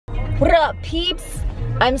What up, peeps?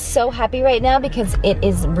 I'm so happy right now because it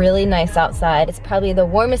is really nice outside. It's probably the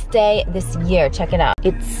warmest day this year. Check it out.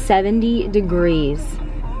 It's 70 degrees.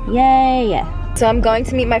 Yay! So I'm going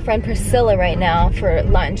to meet my friend Priscilla right now for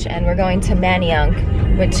lunch, and we're going to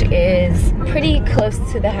Manayunk, which is pretty close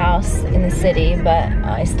to the house in the city, but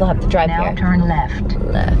I still have to drive here. Now turn left.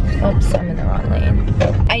 Left. Oops, I'm in the wrong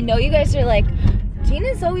lane. I know you guys are like,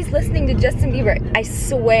 Gina's always listening to Justin Bieber. I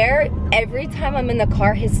swear, every time I'm in the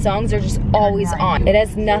car, his songs are just always on. It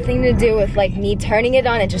has nothing to do with like me turning it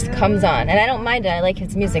on, it just comes on. And I don't mind it, I like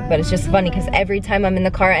his music, but it's just funny because every time I'm in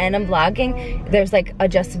the car and I'm vlogging, there's like a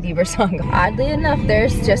Justin Bieber song. Oddly enough,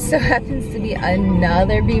 there's just so happens to be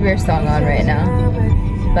another Bieber song on right now.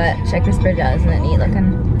 But check this bridge out, isn't it neat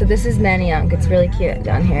looking? So this is Manayunk, it's really cute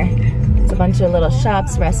down here. It's a bunch of little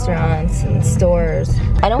shops, restaurants, and stores.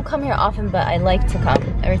 I don't come here often, but I like to come.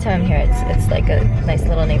 Every time I'm here, it's like a nice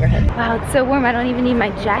little neighborhood. Wow, it's so warm. I don't even need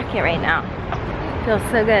my jacket right now. Feels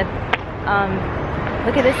so good.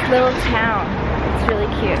 Look at this little town. It's really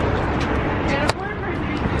cute.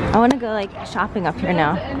 I want to go like shopping up here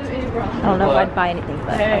now. I don't know if I'd buy anything,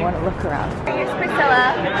 but I want to look around. Here's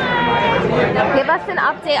Priscilla. Give us an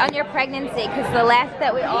update on your pregnancy, because the last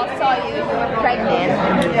that we all saw you were pregnant.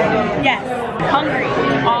 Yes, hungry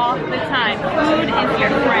all the time. Food is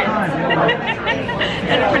your friend.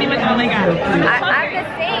 That's pretty much all I got. I'm the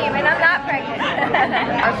same, and I'm not pregnant.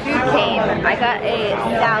 Our food came. I got a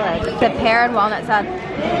salad, the pear and walnut salad.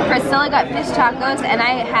 Priscilla got fish tacos, and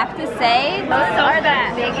I have to say, those are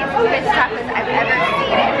the biggest fish tacos I've ever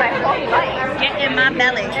seen in my whole life. Get in my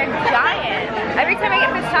belly. They're giant. Every time I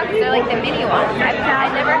get fish tacos, they're like the mini ones.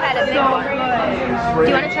 I've never had a big one. Do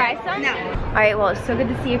you want to try some? No. All right, well, it's so good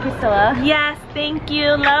to see you, Priscilla. Yes, thank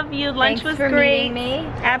you. Love you. Lunch was great. Meeting me.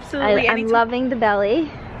 Absolutely. I'm loving the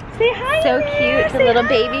belly. Say hi. So cute. The little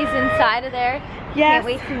baby's inside of there. Yes. Can't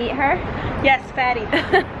wait to meet her. Yes, fatty.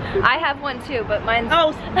 I have one too, but mine's...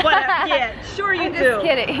 Oh, whatever. Yeah, sure you I'm do. just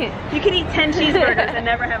kidding. You can eat 10 cheeseburgers and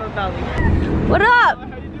never have a belly. What up?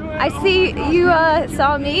 I see you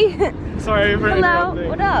saw me. Sorry for Hello, interrupting.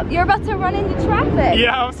 what up? You're about to run into traffic.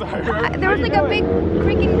 Yeah, I'm sorry. There was like a big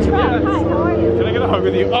freaking truck. Hi, how are you? Can I get a hug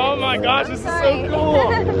with you? Oh my gosh, this is so cool.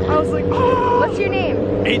 I was like, oh. What's your name?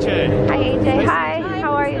 AJ. Hi, AJ. Hi,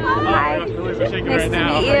 how are you? Hi. I'm really shaking Nice right to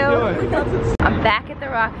now. meet How you doing? you. I'm back at the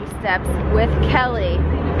Rocky Steps with Kelly.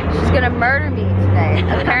 She's gonna murder me today,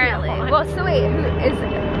 apparently. Well, so wait,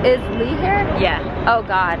 is Lee here? Yeah. Oh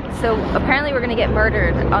God. So apparently we're gonna get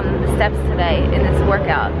murdered on the steps today in this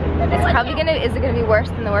workout. It's probably is it gonna be worse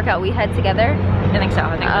than the workout we had together? I think so.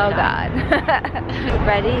 I think Oh God.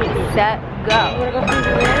 Ready, set, go.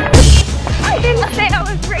 I didn't say I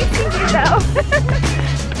was racing you though.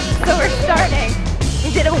 So we're starting.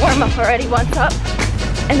 We did a warm up already once up,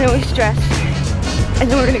 and then we stretched, and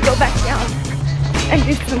then we're gonna go back down and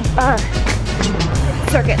do some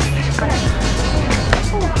circuits.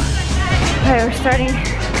 Alright, we're starting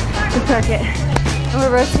the circuit, and we're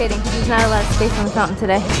rotating because there's not a lot of space on the fountain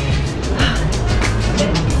today.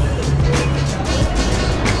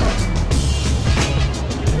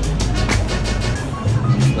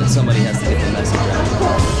 But somebody has to get the message out.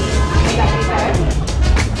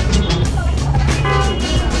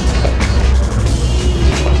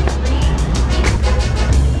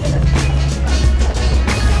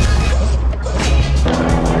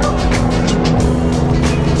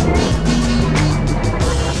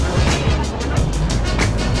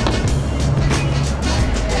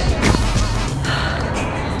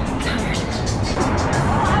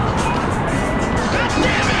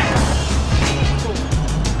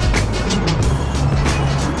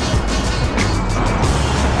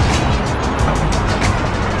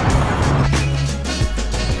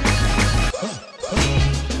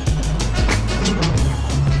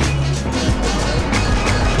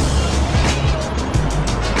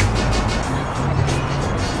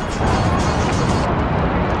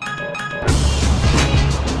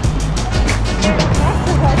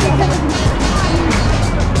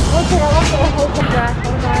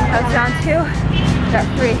 I was down 2, got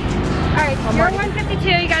 3. Alright, you're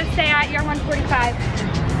 152. You gotta stay at your 145.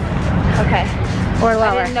 Okay. Or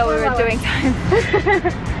lower. I didn't know we were Or doing time.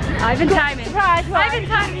 I've been timing. Surprise, I've been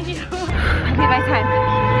timing you. I beat my time.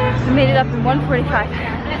 I made it up in 145. I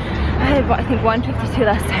had, I think, 152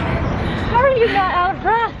 last time. How are you not out of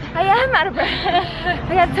breath? I am out of breath.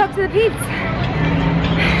 I gotta talk to the peeps.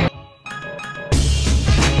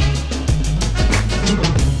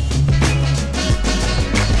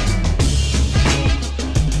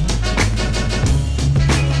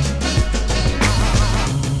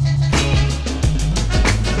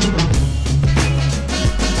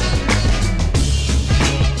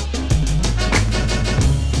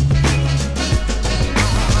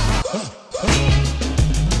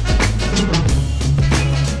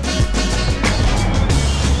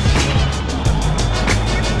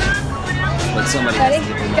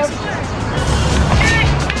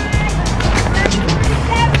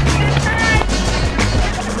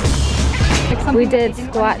 We did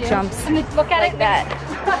squat jumps. Look at like that.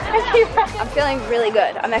 I'm feeling really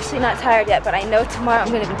good. I'm actually not tired yet, but I know tomorrow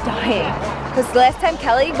I'm gonna be dying. Because the last time,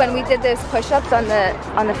 Kelly, when we did those push-ups on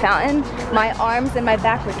the fountain, my arms and my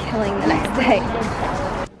back were killing the next day.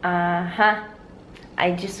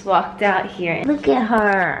 I just walked out here. Look at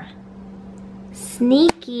her.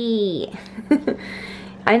 Sneaky.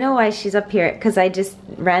 I know why she's up here, because I just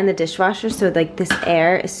ran the dishwasher, so like this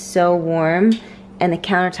air is so warm and the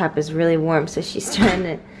countertop is really warm, so she's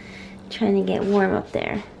trying to get warm up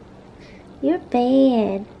there. You're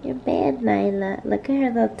bad. You're bad, Nyla. Look at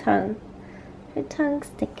her little tongue. Her tongue's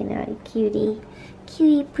sticking out, you cutie.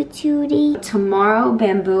 Cutie patootie. Tomorrow,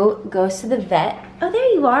 Bamboo goes to the vet. Oh,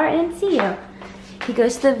 there you are. I didn't see you. He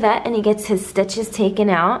goes to the vet and he gets his stitches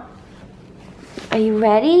taken out. Are you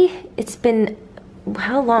ready? It's been,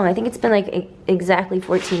 how long? I think it's been like exactly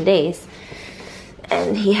 14 days.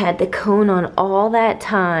 And he had the cone on all that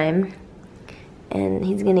time. And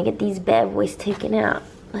he's gonna get these bad boys taken out.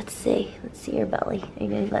 Let's see. Let's see your belly. Are you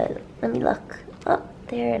gonna let me look. Oh,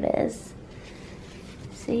 there it is.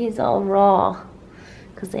 See, he's all raw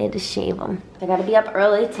because they had to shave him. I gotta be up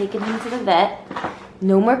early taking him to the vet.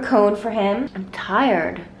 No more cone for him. I'm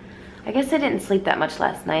tired. I guess I didn't sleep that much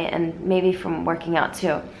last night, and maybe from working out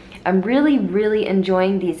too. I'm really, really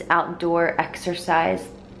enjoying these outdoor exercise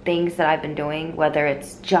things that I've been doing, whether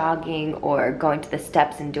it's jogging or going to the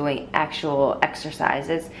steps and doing actual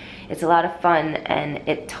exercises. It's a lot of fun, and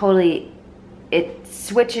it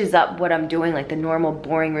switches up what I'm doing, like the normal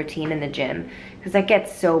boring routine in the gym, because that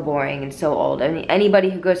gets so boring and so old. I mean, anybody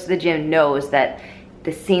who goes to the gym knows that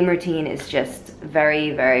the same routine is just very,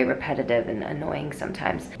 very repetitive and annoying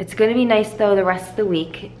sometimes. It's gonna be nice though the rest of the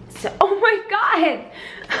week. So, oh my God!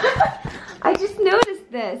 I just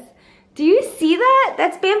noticed this. Do you see that?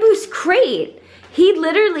 That's Bamboo's crate. He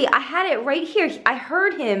literally, I had it right here. I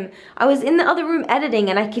heard him. I was in the other room editing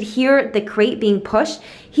and I could hear the crate being pushed.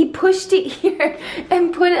 He pushed it here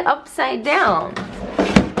and put it upside down.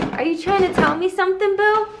 Are you trying to tell me something,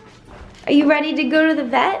 Boo? Are you ready to go to the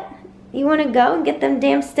vet? You wanna go and get them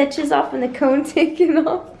damn stitches off and the cone taken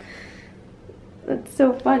off? That's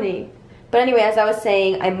so funny. But anyway, as I was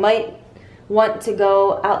saying, I might want to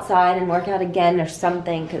go outside and work out again or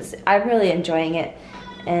something, because I'm really enjoying it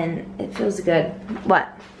and it feels good. What?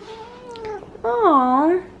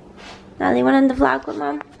 Aww. Now they went in the vlog with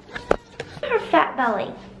Mom. Look at her fat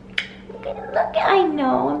belly. Look at, I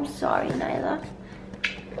know, I'm sorry, Nyla.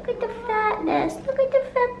 Look at the fatness. Look at the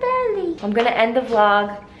fat belly. I'm gonna end the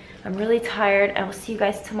vlog. I'm really tired. I will see you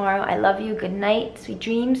guys tomorrow. I love you. Good night. Sweet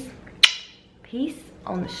dreams. Peace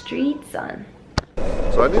on the street, son.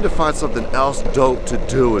 So I need to find something else dope to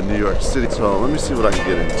do in New York City. So let me see what I can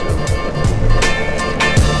get into.